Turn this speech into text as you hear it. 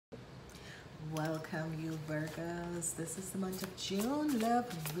Welcome, you Virgos. This is the month of June. Love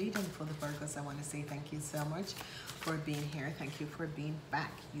reading for the Virgos. I want to say thank you so much for being here. Thank you for being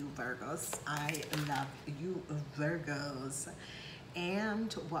back, you Virgos. I love you Virgos.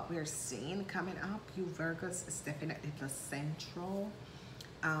 And what we're seeing coming up, you Virgos, is definitely the central.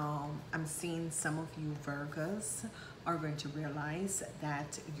 I'm seeing some of you Virgos are going to realize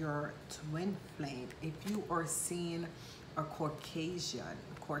that your twin flame, if you are seeing a Caucasian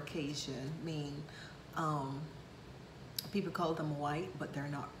mean people call them white, but they're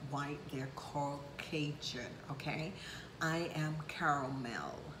not white, they're Caucasian. Okay, I am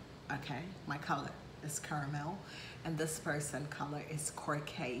caramel. Okay, my color is caramel and this person color is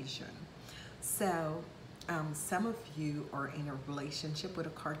Caucasian. So some of you are in a relationship with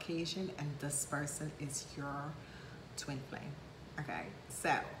a Caucasian and this person is your twin flame. Okay,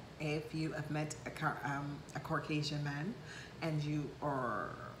 so if you have met a Caucasian man and you are,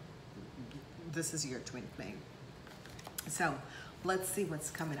 this is your twin flame. So let's see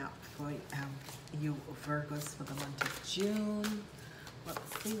what's coming up for you Virgos for the month of June.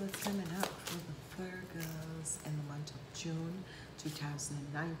 Let's see what's coming up for the Virgos in the month of June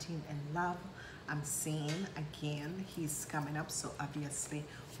 2019 in love. I'm seeing again he's coming up, so obviously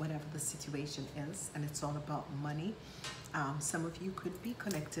whatever the situation is, and it's all about money. Some of you could be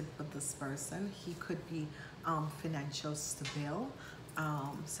connected with this person. He could be financial stable.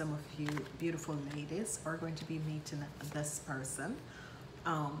 Some of you beautiful ladies are going to be meeting this person.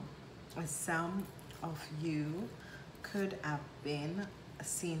 Some of you could have been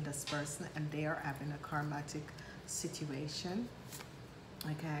seeing this person and they are having a karmatic situation.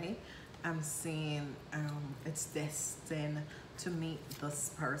 Okay, I'm seeing it's destined to meet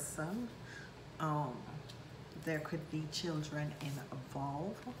this person. There could be children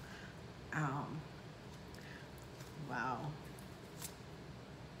involved. Wow.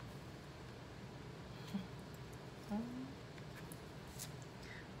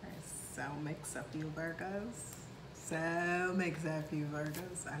 So mix up you Virgos. So mix up you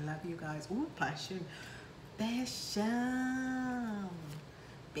Virgos. I love you guys. Ooh, passion. Passion.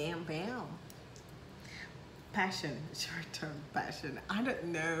 Bam, bam. Passion. Short-term passion. I don't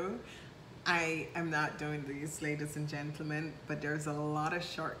know. I am not doing these, ladies and gentlemen, but there's a lot of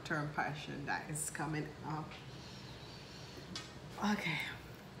short-term passion that is coming up. Okay.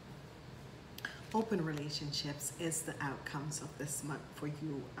 Open relationships is the outcomes of this month for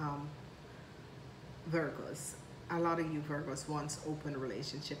you Virgos. A lot of you Virgos wants open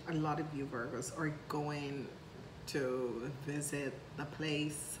relationship. A lot of you Virgos are going to visit the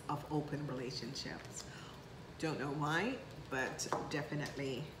place of open relationships. Don't know why, but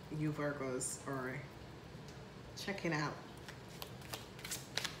definitely you Virgos are checking out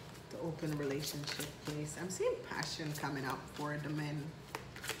the open relationship place. I'm seeing passion coming up for the men.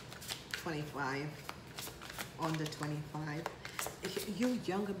 25 on the 25. You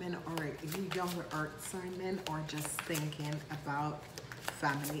younger men or you younger earth sign men are just thinking about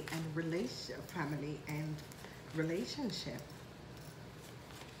family and relationship.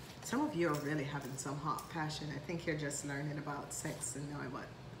 Some of you are really having some hot passion. I think you're just learning about sex and knowing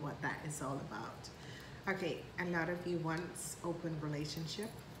what that is all about. Okay, a lot of you wants open relationship.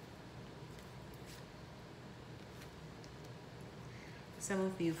 Some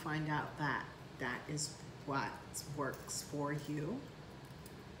of you find out that that is what works for you.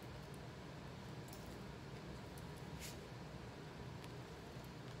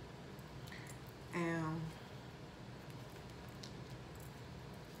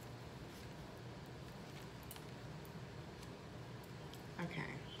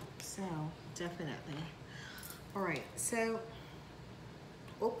 Okay, so definitely. All right, so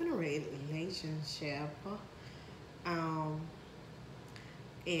open relationship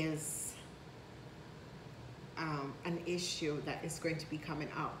is an issue that is going to be coming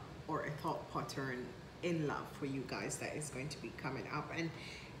up, or a thought pattern in love for you guys that is going to be coming up, and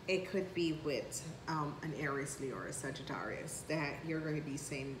it could be with an Aries, Leo, or a Sagittarius that you're going to be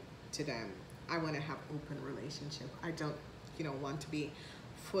saying to them, I want to have open relationship. I don't, want to be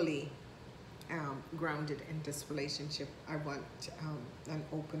fully grounded in this relationship. I want an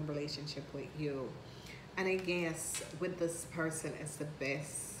open relationship with you. And I guess with this person, it's the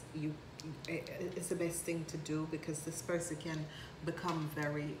best thing to do, because this person can become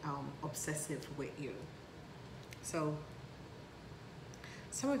very obsessive with you. So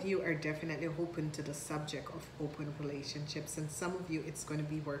some of you are definitely open to the subject of open relationships, and some of you it's going to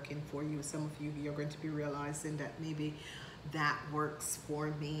be working for you. Some of you, you're going to be realizing that maybe that works for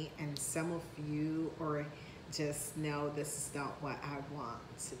me, and some of you are just, no, this is not what I want.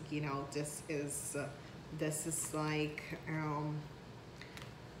 This is like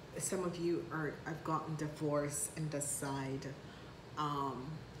some of you have gotten divorced and decide,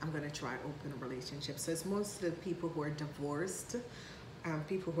 I'm going to try open a relationship. So it's most of the people who are divorced.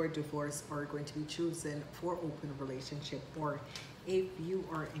 People who are divorced are going to be choosing for open relationship. Or if you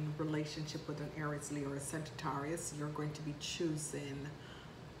are in a relationship with an Aries, Leo, or a Sagittarius, you're going to be choosing,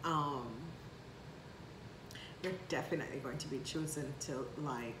 you're definitely going to be choosing to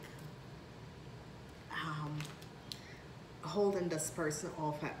like holding this person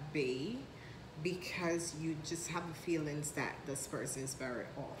off at bay, because you just have the feelings that this person is very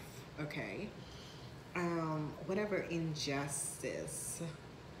off, okay? Whatever injustice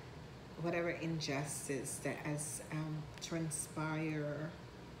that has transpired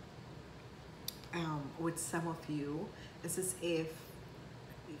with some of you, it's as if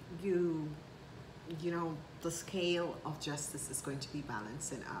you know, the scale of justice is going to be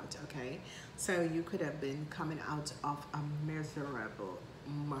balancing out, okay? So you could have been coming out of a miserable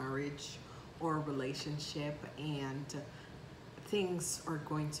marriage or relationship, and things are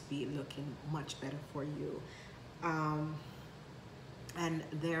going to be looking much better for you. And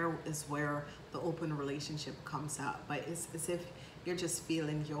there is where the open relationship comes out. But it's as if you're just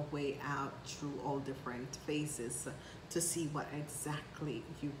feeling your way out through all different phases to see what exactly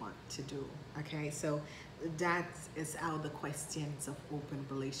you want to do, okay? So that is how the questions of open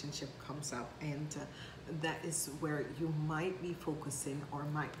relationship comes up, and that is where you might be focusing or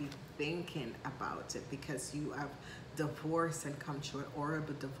might be thinking about it, because you have divorced and come to an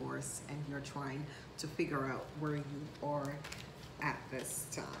horrible divorce, and you're trying to figure out where you are at this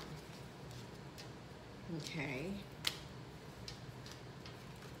time, okay?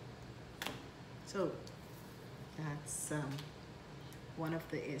 So that's one of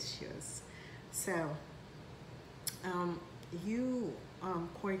the issues. So you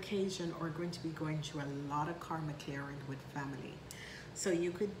Caucasian are going to be going through a lot of karma clearing with family. So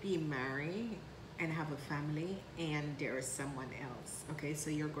you could be married and have a family, and there is someone else, okay? So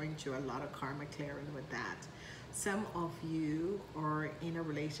you're going through a lot of karma clearing with that. Some of you are in a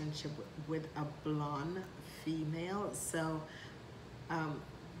relationship with a blonde female. So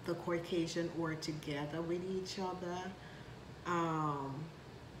the Caucasian were together with each other.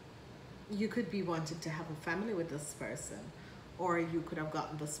 You could be wanting to have a family with this person, or you could have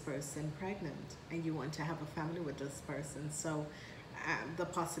gotten this person pregnant and you want to have a family with this person. So the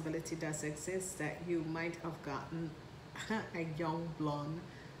possibility does exist that you might have gotten a young blonde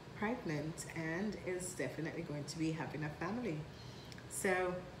pregnant and is definitely going to be having a family.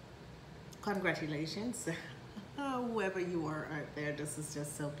 So congratulations. Whoever you are out there, this is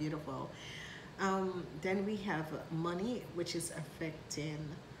just so beautiful. Then we have money, which is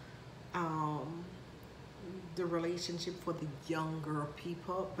affecting the relationship for the younger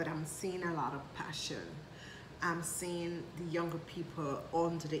people, but I'm seeing a lot of passion. I'm seeing the younger people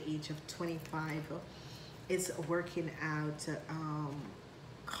under the age of 25 is working out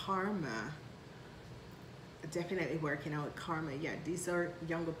karma, definitely working out karma. Yeah, these are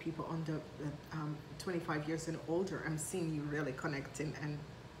younger people under 25 years and older. I'm seeing you really connecting and,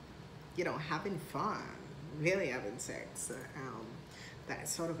 you know, having fun, really having sex, that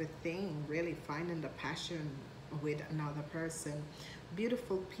sort of a thing, really finding the passion with another person.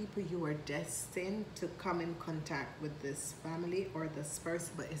 Beautiful people, you are destined to come in contact with this family or this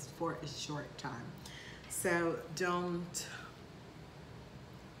person, but it's for a short time. So don't,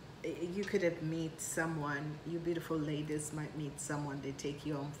 you could have meet someone, you beautiful ladies might meet someone, they take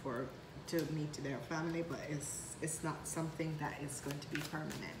you home to meet their family, but it's not something that is going to be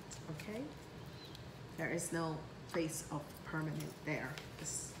permanent, okay? There is no place of permanent there.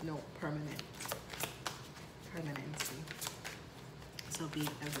 There's no permanency. So be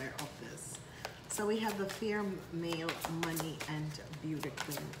aware of this. So we have the fair male, money and beauty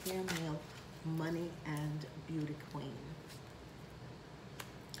queen. Fair male, money and beauty queen.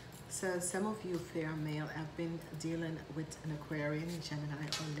 So some of you fair male have been dealing with an Aquarian, Gemini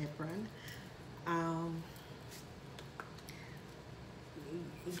or Libran.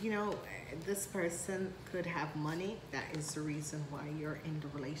 You know, this person could have money. That is the reason why you're in the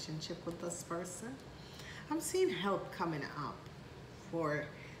relationship with this person. I'm seeing help coming up, for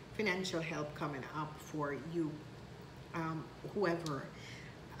financial help coming up for you, whoever.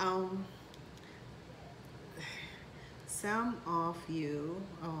 Some of you,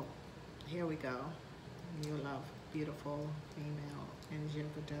 oh, here we go. You love beautiful female energy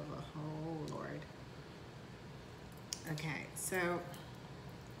of the devil. Oh, Lord. Okay, so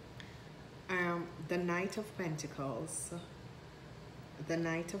the Knight of Pentacles. The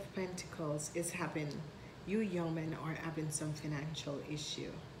Knight of Pentacles is having, you young men are having some financial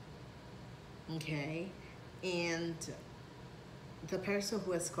issue. Okay, and The person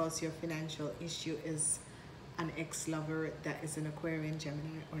who has caused your financial issue is an ex-lover that is an Aquarian,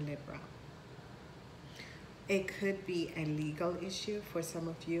 Gemini, or Libra. It could be a legal issue for some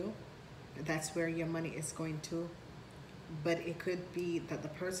of you. That's where your money is going to. But it could be that the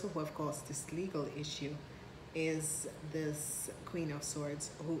person who have caused this legal issue is this Queen of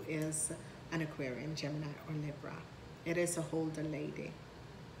Swords, who is an Aquarian, Gemini, or Libra. It is a holder lady.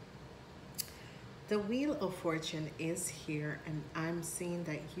 The Wheel of Fortune is here, and I'm seeing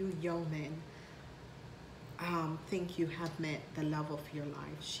that you young men think you have met the love of your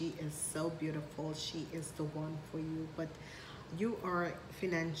life. She is so beautiful. She is the one for you, but you are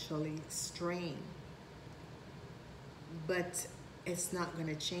financially strained. But it's not going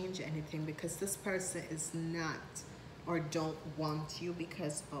to change anything, because this person is not or don't want you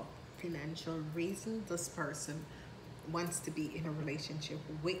because of financial reasons. This person wants to be in a relationship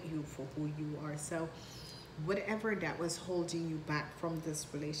with you for who you are. So whatever that was holding you back from this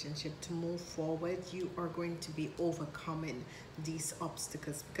relationship to move forward, you are going to be overcoming these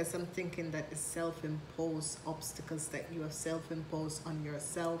obstacles, because I'm thinking that it's self-imposed obstacles that you have self-imposed on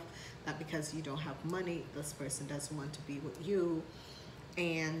yourself, that because you don't have money, this person doesn't want to be with you,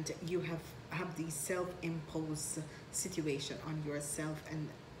 and you have these self-imposed situation on yourself. And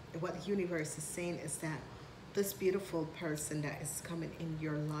what the universe is saying is that this beautiful person that is coming in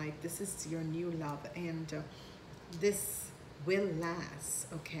your life, this is your new love, and this will last,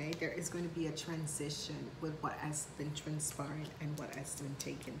 okay? There is going to be a transition with what has been transpiring and what has been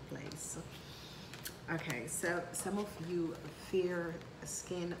taking place. Okay, so some of you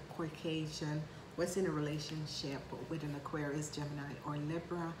fair-skinned Caucasian was in a relationship with an Aquarius, Gemini, or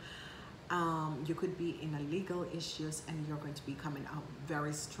Libra. You could be in a legal issues, and you're going to be coming out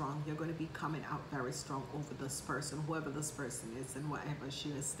very strong. You're going to be coming out very strong over this person, whoever this person is, and whatever she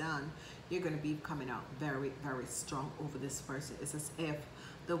has done. You're going to be coming out very, very strong over this person. It's as if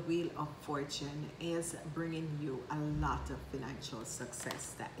the Wheel of Fortune is bringing you a lot of financial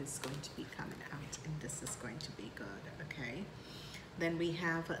success that is going to be coming out, and this is going to be good, okay? Then we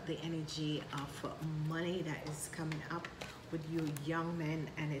have the energy of money that is coming up with you young men,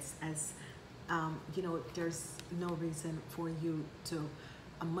 and it's as you know, there's no reason for you to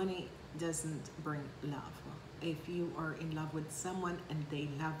money doesn't bring love. If you are in love with someone and they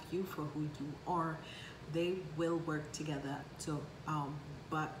love you for who you are, they will work together to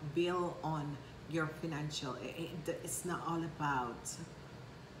but build on your financial. It's not all about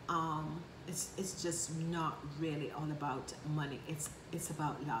it's just not really all about money. It's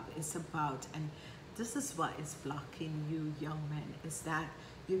about love. It's about, and this is what is blocking you young men, is that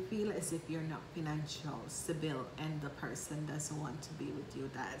you feel as if you're not financial stable and the person doesn't want to be with you.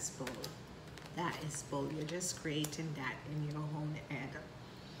 That is bull. That is bull. You're just creating that in your own head.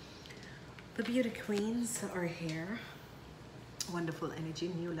 The beauty queens are here. Wonderful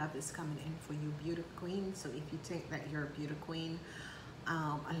energy. New love is coming in for you, beauty queen. So if you think that you're a beauty queen,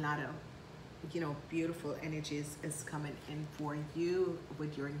 a lot of, you know, beautiful energies is coming in for you.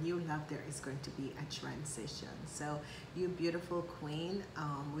 With your new love, there is going to be a transition. So you beautiful queen,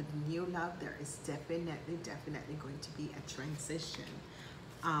 with new love, there is definitely going to be a transition.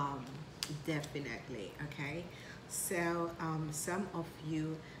 Definitely, okay? So some of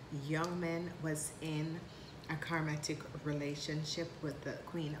you young men was in a karmatic relationship with the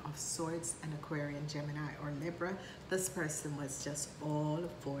Queen of Swords, an Aquarian, Gemini, or Libra. This person was just all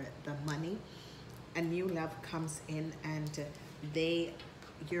for the money. A new love comes in, and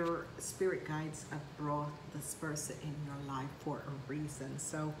your spirit guides have brought this person in your life for a reason.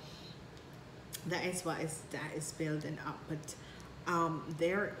 So that is what that is building up. But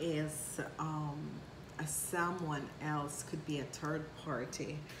there is someone else, could be a third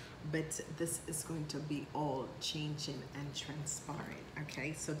party, but this is going to be all changing and transpiring,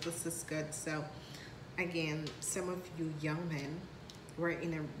 okay? So this is good. So again, some of you young men were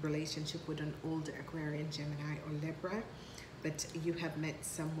in a relationship with an older Aquarian, Gemini, or Libra, but you have met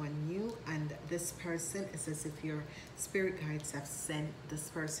someone new, and this person is as if your spirit guides have sent this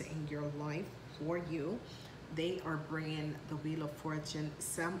person in your life for you. They are bringing the Wheel of Fortune.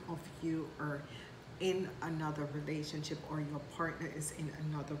 Some of you are in another relationship, or your partner is in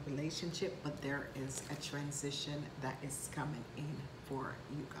another relationship, but there is a transition that is coming in for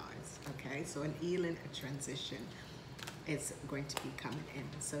you guys, okay? So an healing, a transition is going to be coming in.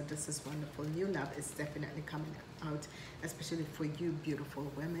 So this is wonderful. New love is definitely coming out, especially for you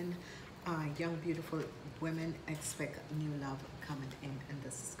beautiful women. Young beautiful women, expect new love coming in, and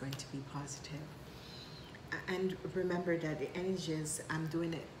this is going to be positive. And remember that the energies, I'm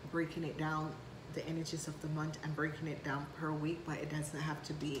doing it, breaking it down, the energies of the month, I'm breaking it down per week, but it doesn't have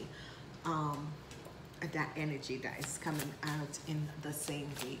to be that energy that is coming out in the same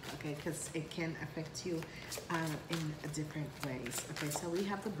week, okay? Because it can affect you in different ways. Okay, so we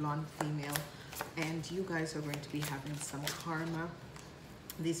have the blonde female, and you guys are going to be having some karma.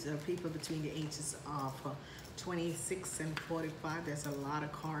 These are people between the ages of 26 and 45. There's a lot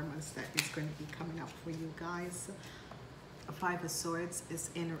of karmas that is going to be coming up for you guys. Five of Swords is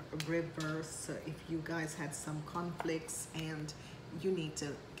in reverse. So if you guys had some conflicts and you need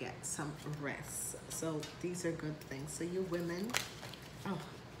to get some rest, so these are good things. So you women, oh,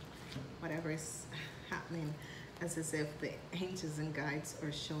 whatever is happening, as if the angels and guides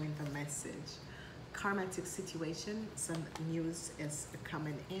are showing the message. Karmatic situation, some news is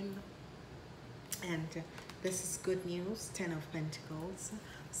coming in, and this is good news. 10 of Pentacles.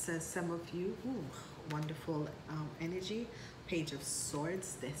 So some of you, ooh, wonderful energy. Page of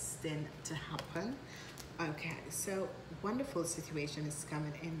Swords, destined to happen. Okay, so wonderful situation is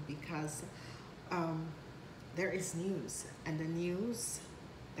coming in because there is news, and the news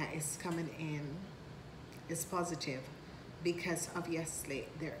that is coming in is positive, because obviously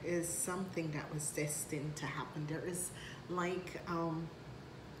there is something that was destined to happen. There is like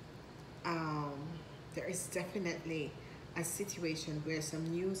there is definitely a situation where some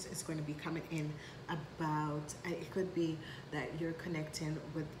news is going to be coming in about, it could be that you're connecting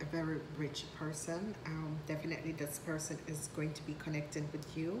with a very rich person. Definitely this person is going to be connected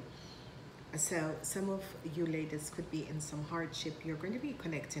with you. So some of you ladies could be in some hardship. You're going to be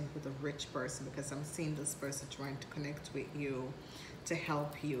connecting with a rich person, because I'm seeing this person trying to connect with you to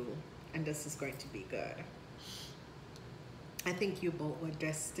help you, and this is going to be good. I think you both were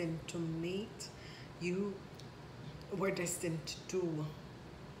destined to meet. You were destined to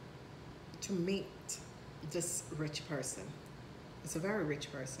meet this rich person. It's a very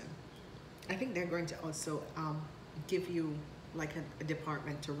rich person. I think they're going to also give you like a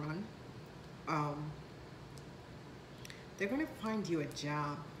department to run. They're going to find you a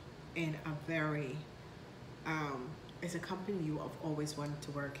job in a very it's a company you have always wanted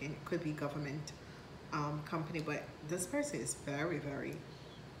to work in. It could be government company, but this person is very, very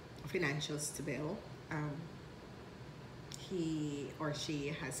financial stable. He or she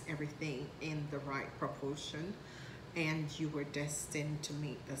has everything in the right proportion, and you were destined to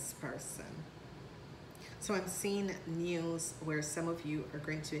meet this person. So I'm seeing news where some of you are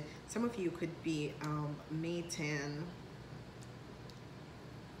going to, some of you could be meeting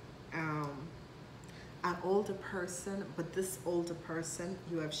an older person, but this older person,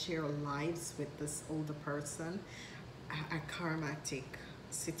 you have shared lives with this older person, a karmatic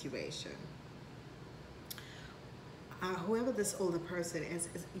situation. Whoever this older person is,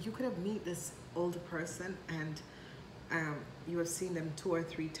 you could have met this older person, and you have seen them 2 or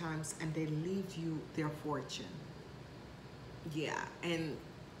 3 times, and they leave you their fortune. Yeah, and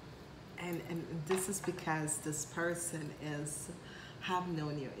this is because this person have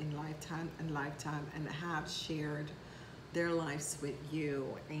known you in lifetime and have shared their lives with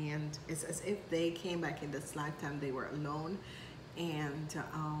you, and it's as if they came back in this lifetime, they were alone, and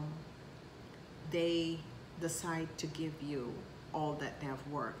they decide to give you all that they have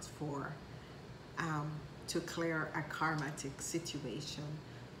worked for, to clear a karmatic situation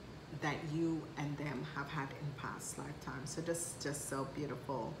that you and them have had in past lifetimes. So this is just so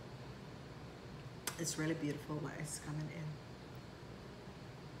beautiful. It's really beautiful what is coming in.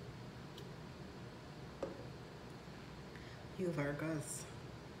 You Virgos.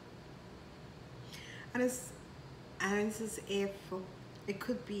 And it's as if it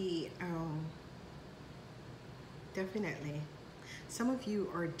could be definitely some of you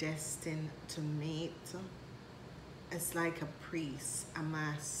are destined to meet as like a priest, a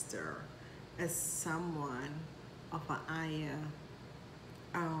master, as someone of a higher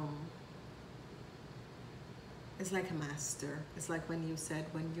it's like a master. It's like when you said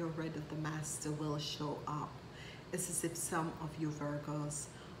when you're ready, the master will show up. It's as if some of you Virgos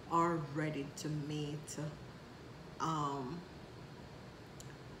are ready to meet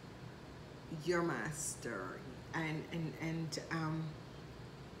your master, and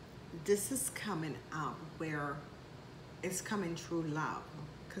this is coming up where it's coming through love,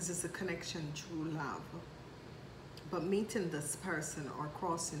 because it's a connection through love. But meeting this person or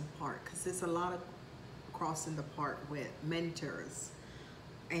crossing part, because there's a lot of crossing the part with mentors,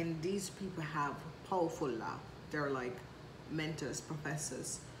 and these people have powerful love. They're like mentors,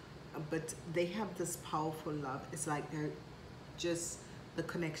 professors, but they have this powerful love. It's like they're just, the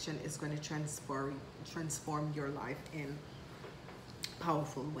connection is going to transform your life in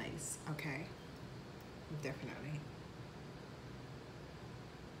powerful ways. Okay, definitely.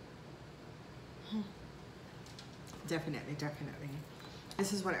 Definitely.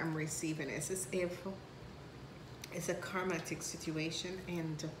 This is what I'm receiving. It's as if It's a karmatic situation,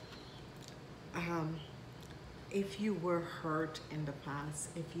 and if you were hurt in the past,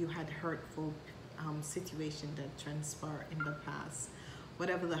 if you had hurtful situation that transpired in the past,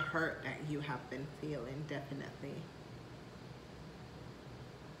 whatever the hurt that you have been feeling, definitely.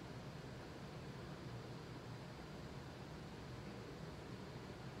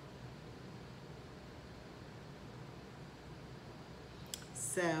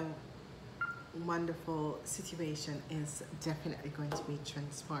 So, wonderful situation is definitely going to be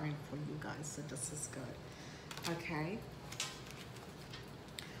transpiring for you guys, so this is good. Okay,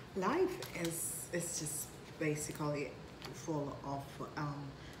 life is just basically full of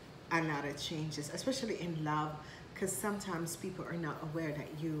a lot of changes, especially in love, because sometimes people are not aware that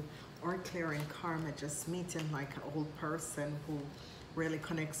you are clearing karma, just meeting like an old person who really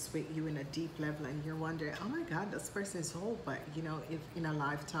connects with you in a deep level, and you're wondering, oh my god, this person is old, but you know, if in a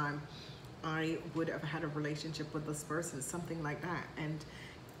lifetime I would have had a relationship with this person, something like that. And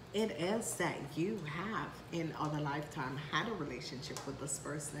it is that you have in other lifetime had a relationship with this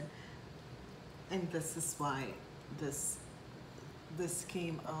person, and this is why this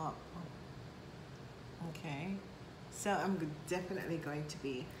came up. Okay, so I'm definitely going to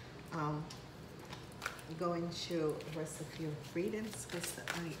be going to rest a few readings because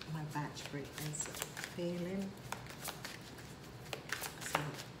my battery is failing. So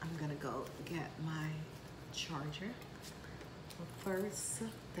I'm gonna go get my charger. First,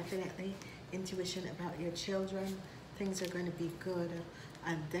 definitely intuition about your children. Things are going to be good,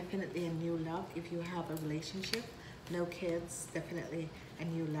 and definitely a new love if you have a relationship. No kids, definitely a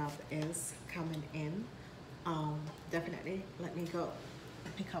new love is coming in. Definitely, let me go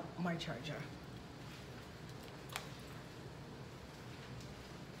pick up my charger.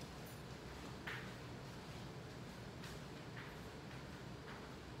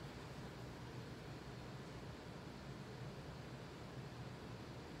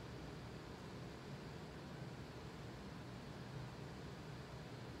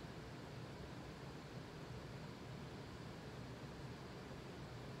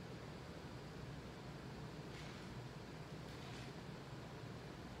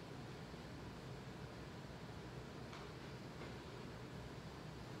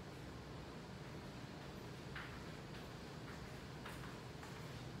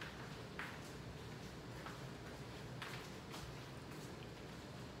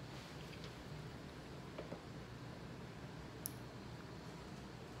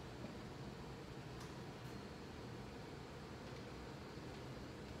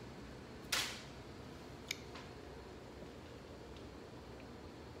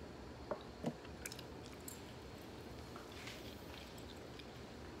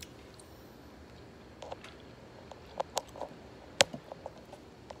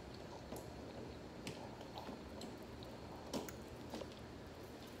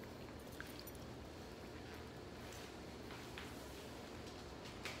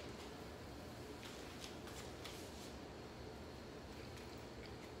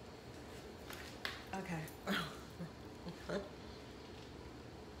 Okay.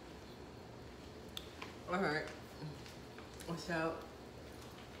 All right. So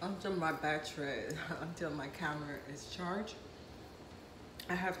until my battery, until my camera is charged,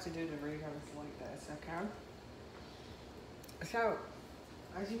 I have to do the readings like this. Okay. So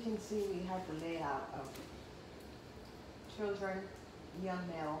as you can see, we have the layout of children, young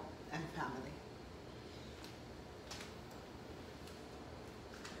male, and family.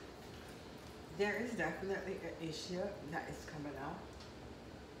 There is definitely an issue that is coming up.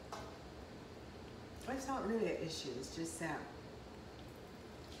 It's not really an issue, it's just that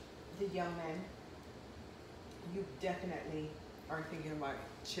the young man, you definitely are thinking about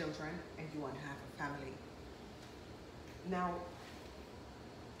children and you want to have a family. Now,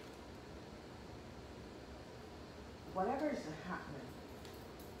 whatever is happening,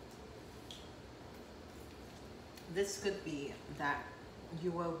 this could be that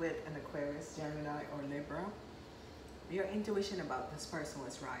you were with an Aquarius, Gemini, or Libra. Your intuition about this person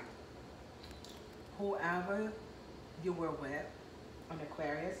was right. Whoever you were with, an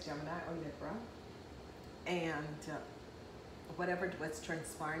Aquarius, Gemini, or Libra, and whatever was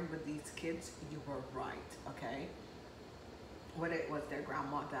transpiring with these kids, you were right, okay? Whether it was their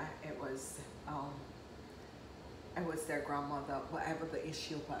grandmother, it was their grandmother, whatever the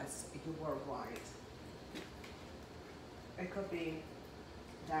issue was, you were right. It could be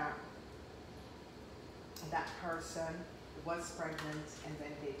that that person was pregnant and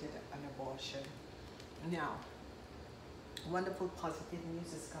then they did an abortion. Now, wonderful positive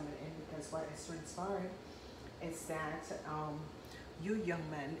news is coming in because what is transpiring is that you young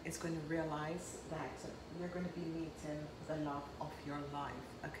men is going to realize that you're going to be meeting the love of your life,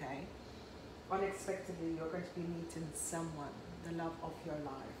 okay? Unexpectedly, you're going to be meeting someone, the love of your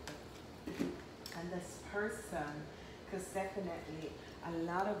life. And this person, because definitely a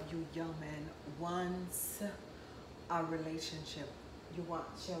lot of you young men wants a relationship. You want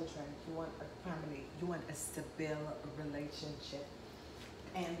children, you want a family, you want a stable relationship.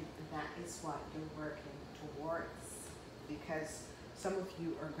 And that is what you're working towards, because some of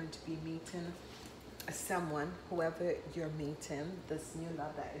you are going to be meeting someone, whoever you're meeting, this new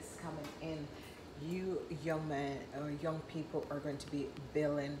love that is coming in, you young men or young people are going to be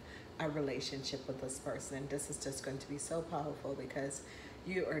building a relationship with this person. And this is just going to be so powerful, because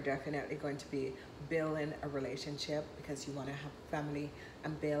you are definitely going to be building a relationship because you want to have family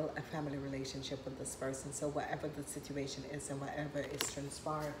and build a family relationship with this person. So whatever the situation is and whatever is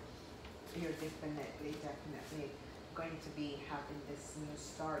transpired, you're definitely going to be having this new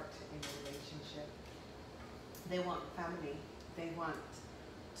start in a relationship. They want family. They want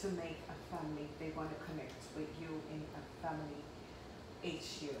to make a family. They want to connect with you in a family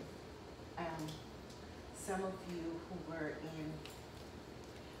issue. Some of you who were in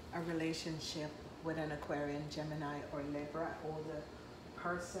a relationship with an Aquarian, Gemini, or Libra, or the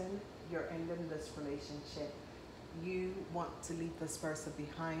person you're ending this relationship, you want to leave this person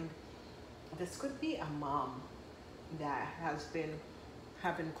behind. This could be a mom that has been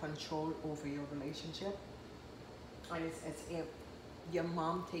having control over your relationship, and it's as if your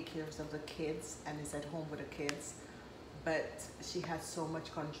mom takes care of the kids and is at home with the kids, but she has so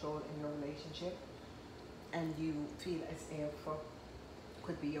much control in your relationship, and you feel as if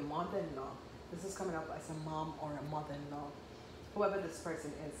could be your mother-in-law. This is coming up as a mom or a mother-in-law. Whoever this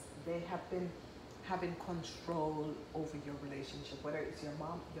person is, they have been having control over your relationship, whether it's your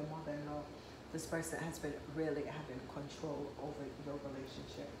mom, your mother-in-law. This person has been really having control over your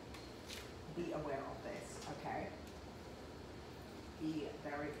relationship. Be aware of this, okay? Be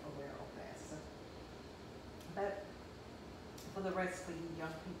very aware of this. But for the rest of you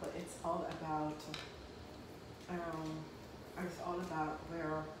young people, it's all about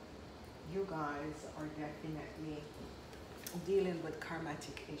where you guys are definitely dealing with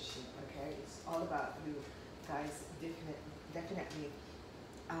karmatic issue, okay? It's all about you guys definitely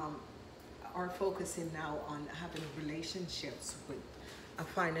are focusing now on having relationships with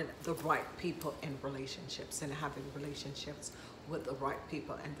finding the right people in relationships and having relationships with the right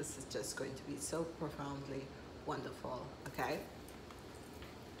people, and this is just going to be so profoundly wonderful, okay?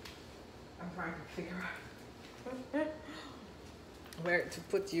 I'm trying to figure out where to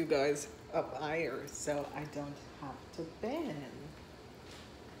put you guys up higher so I don't have to bend.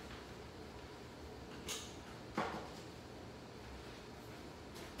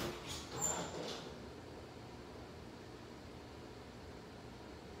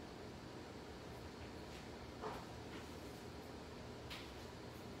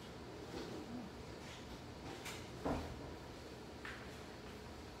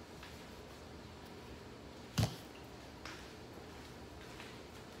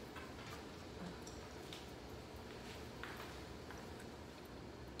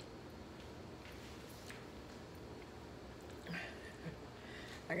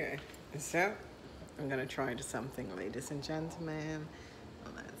 Okay, so I'm gonna try something, ladies and gentlemen.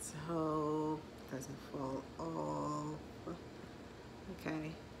 Let's hope it doesn't fall off.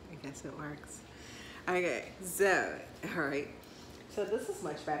 Okay, I guess it works. Okay, so, all right. So this is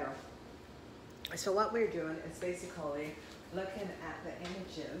much better. So what we're doing is basically looking at the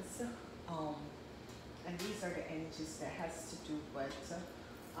images, and these are the images that has to do with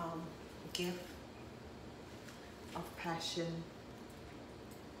gift of passion,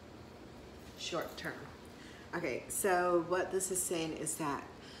 short term. Okay, so what this is saying is that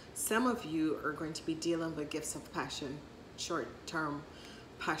some of you are going to be dealing with gifts of passion, short term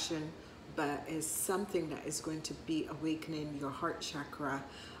passion, but is something that is going to be awakening your heart chakra,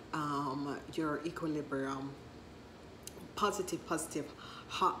 your equilibrium, positive,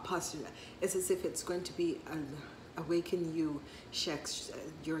 hot positive. It's as if it's going to be awaken you,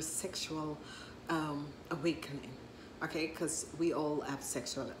 your sexual awakening. Okay, because we all have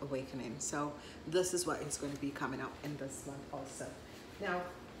sexual awakening. So this is what is going to be coming up in this month also. Now,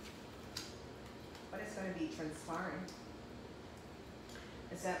 what is going to be transpiring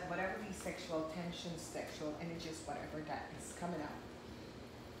is that whatever these sexual tensions, sexual energies, whatever that is coming up,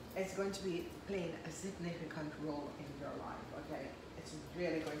 it's going to be playing a significant role in your life, okay? It's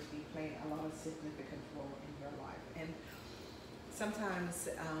really going to be playing a lot of significant role in your life. And sometimes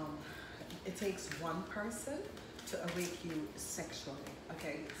it takes one person to awake you sexually,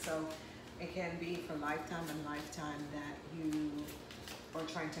 okay? So It can be for lifetime and lifetime that you are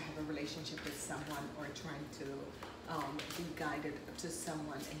trying to have a relationship with someone or trying to be guided to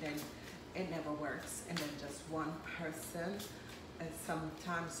someone, and then it never works, and then just one person. And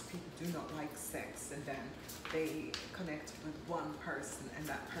sometimes people do not like sex, and then they connect with one person, and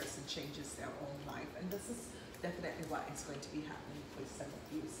that person changes their own life. And this is definitely what is going to be happening for some of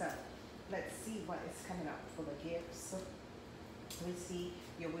you. So let's see what is coming up for the gifts. We see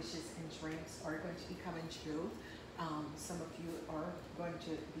your wishes and dreams are going to be coming true. Some of you are going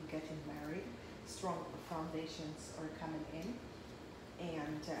to be getting married. Strong foundations are coming in,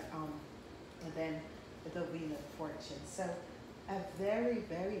 and then the Wheel of Fortune. So a very,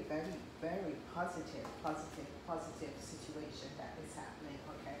 very, very, very positive situation that is happening,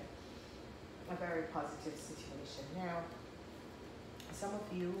 okay? A very positive situation. Now, some of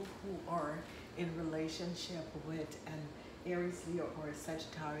you who are in relationship with an Aries, Leo, or a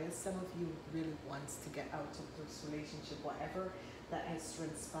Sagittarius, some of you really wants to get out of this relationship. Whatever that has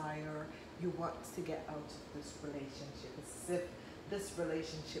transpired, you want to get out of this relationship. It's as if this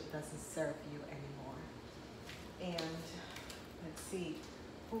relationship doesn't serve you anymore. And let's see,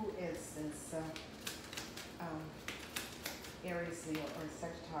 who is this Aries, Leo, or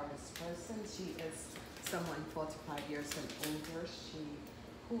Sagittarius person? She is someone 45 years and older.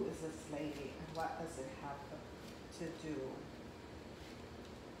 Who is this lady, and what does it have to do?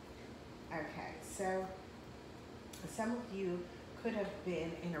 Okay, so some of you could have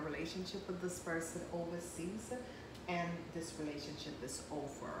been in a relationship with this person overseas, and this relationship is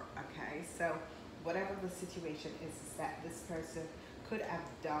over, okay? So whatever the situation is that this person could have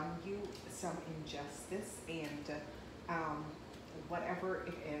done you some injustice, and whatever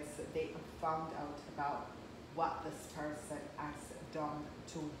it is, they found out about what this person has done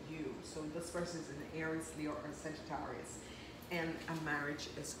to you. So this person is an Aries, Leo, or Sagittarius, and a marriage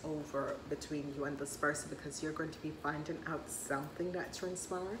is over between you and this person, because you're going to be finding out something that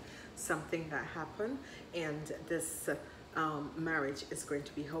transpired, something that happened, and this marriage is going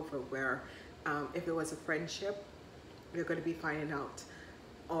to be over. Where if it was a friendship, you're going to be finding out,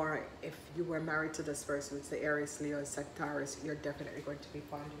 or if you were married to this person, it's the Aries, Leo, Sagittarius, you're definitely going to be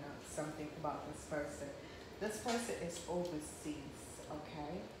finding out something about this person. This person is overseas,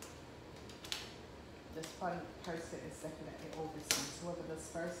 okay? This person is definitely overseas. Whoever this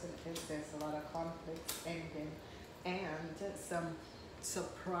person is, there's a lot of conflicts ending, and some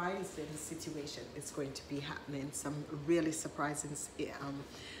surprising situation is going to be happening. Some really surprising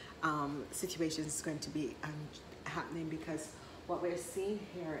situations is going to be happening, because what we're seeing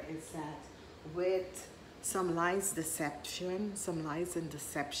here is that with some lies and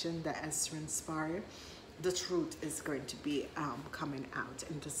deception that has transpired, the truth is going to be coming out,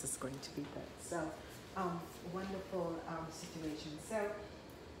 and this is going to be good. So wonderful situation. So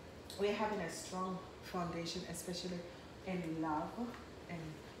we're having a strong foundation, especially in love, and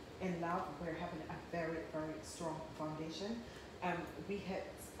in love we're having a very, very strong foundation. We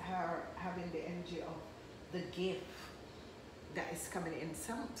are having the energy of the gift that is coming in.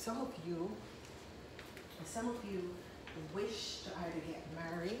 Some of you wish to either get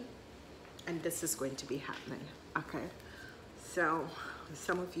married, and this is going to be happening, okay? So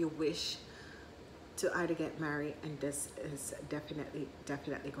some of you wish to either get married, and this is definitely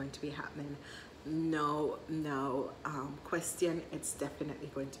going to be happening. No question, it's definitely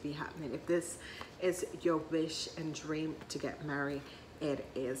going to be happening. If this is your wish and dream to get married, it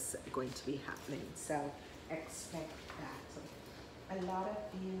is going to be happening. So expect that. A lot of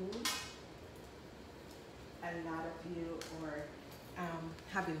you are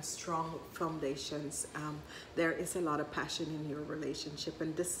having strong foundations. There is a lot of passion in your relationship,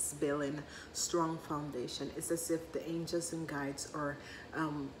 and this is building strong foundation. It's as if the angels and guides are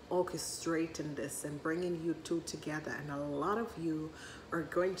orchestrating this and bringing you two together, and a lot of you are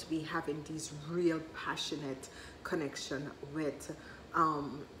going to be having these real passionate connection with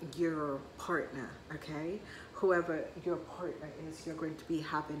your partner, okay? Whoever your partner is, you're going to be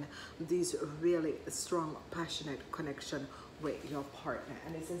having these really strong, passionate connection with your partner.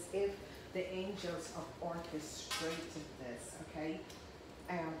 And it's as if the angels have orchestrated this, okay?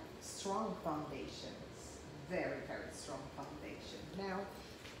 Strong foundations, very, very strong foundation. Now,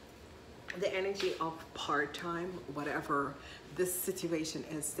 the energy of part-time, whatever this situation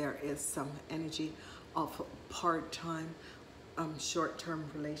is, there is some energy of part-time, short-term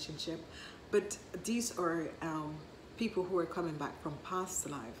relationship. But these are people who are coming back from past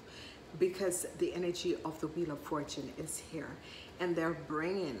life, because the energy of the Wheel of Fortune is here, and they're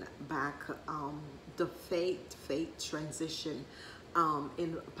bringing back the fate transition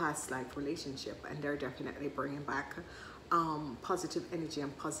in past life relationship, and they're definitely bringing back positive energy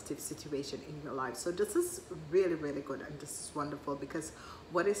and positive situation in your life. So this is really, really good, and this is wonderful, because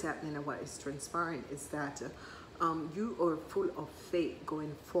what is happening and what is transpiring is that you are full of faith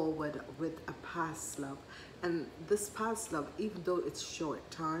going forward with a past love. And this past love, even though it's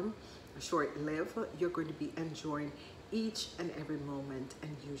short time, short-lived, you're going to be enjoying each and every moment,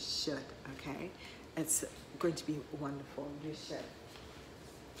 and you should, okay? It's going to be wonderful. You should.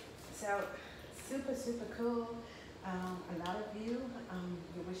 So super, super cool. A lot of you,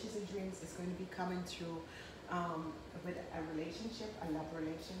 your wishes and dreams is going to be coming through with a relationship, a love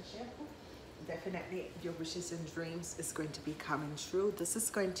relationship. Definitely your wishes and dreams is going to be coming true. This is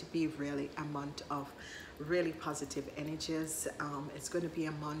going to be really a month of really positive energies. It's going to be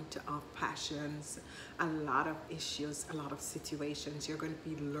a month of passions, a lot of issues, a lot of situations. You're going to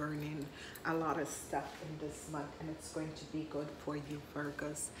be learning a lot of stuff in this month, and it's going to be good for you,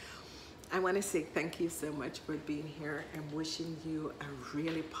 Virgos. I want to say thank you so much for being here, and wishing you a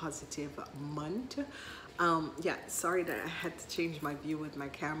really positive month. Yeah, sorry that I had to change my view with my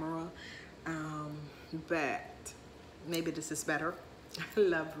camera, but maybe this is better. I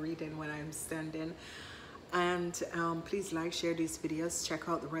love reading when I'm standing. And please like, share these videos, check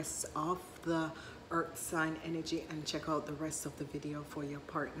out the rest of the earth sign energy, and check out the rest of the video for your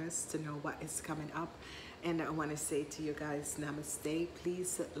partners to know what is coming up. And I want to say to you guys, namaste.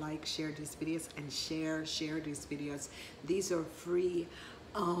 Please like, share these videos, and share these videos. These are free.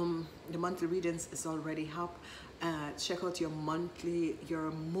 The monthly readings is already up. Check out your moon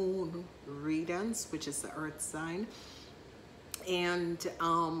readings, which is the earth sign. And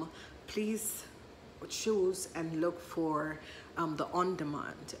please choose and look for the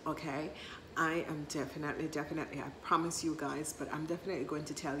on-demand, okay? I am definitely, I promise you guys, but I'm definitely going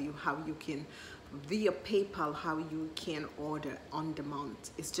to tell you how you can, via PayPal, how you can order on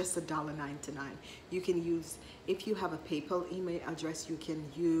demand. It's just $1.99. You can use, if you have a PayPal email address, you can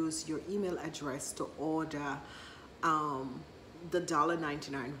use your email address to order the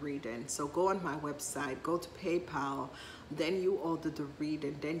 $1.99 reading. So go on my website, go to PayPal, then you order the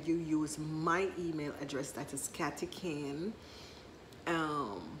reading, then you use my email address, that is Kathye Kaan,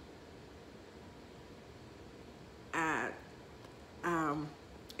 at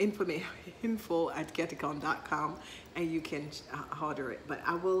info@kathyekaan.com, and you can order it. But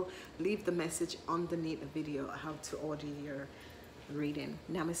I will leave the message underneath the video how to order your reading.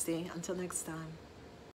 Namaste, until next time.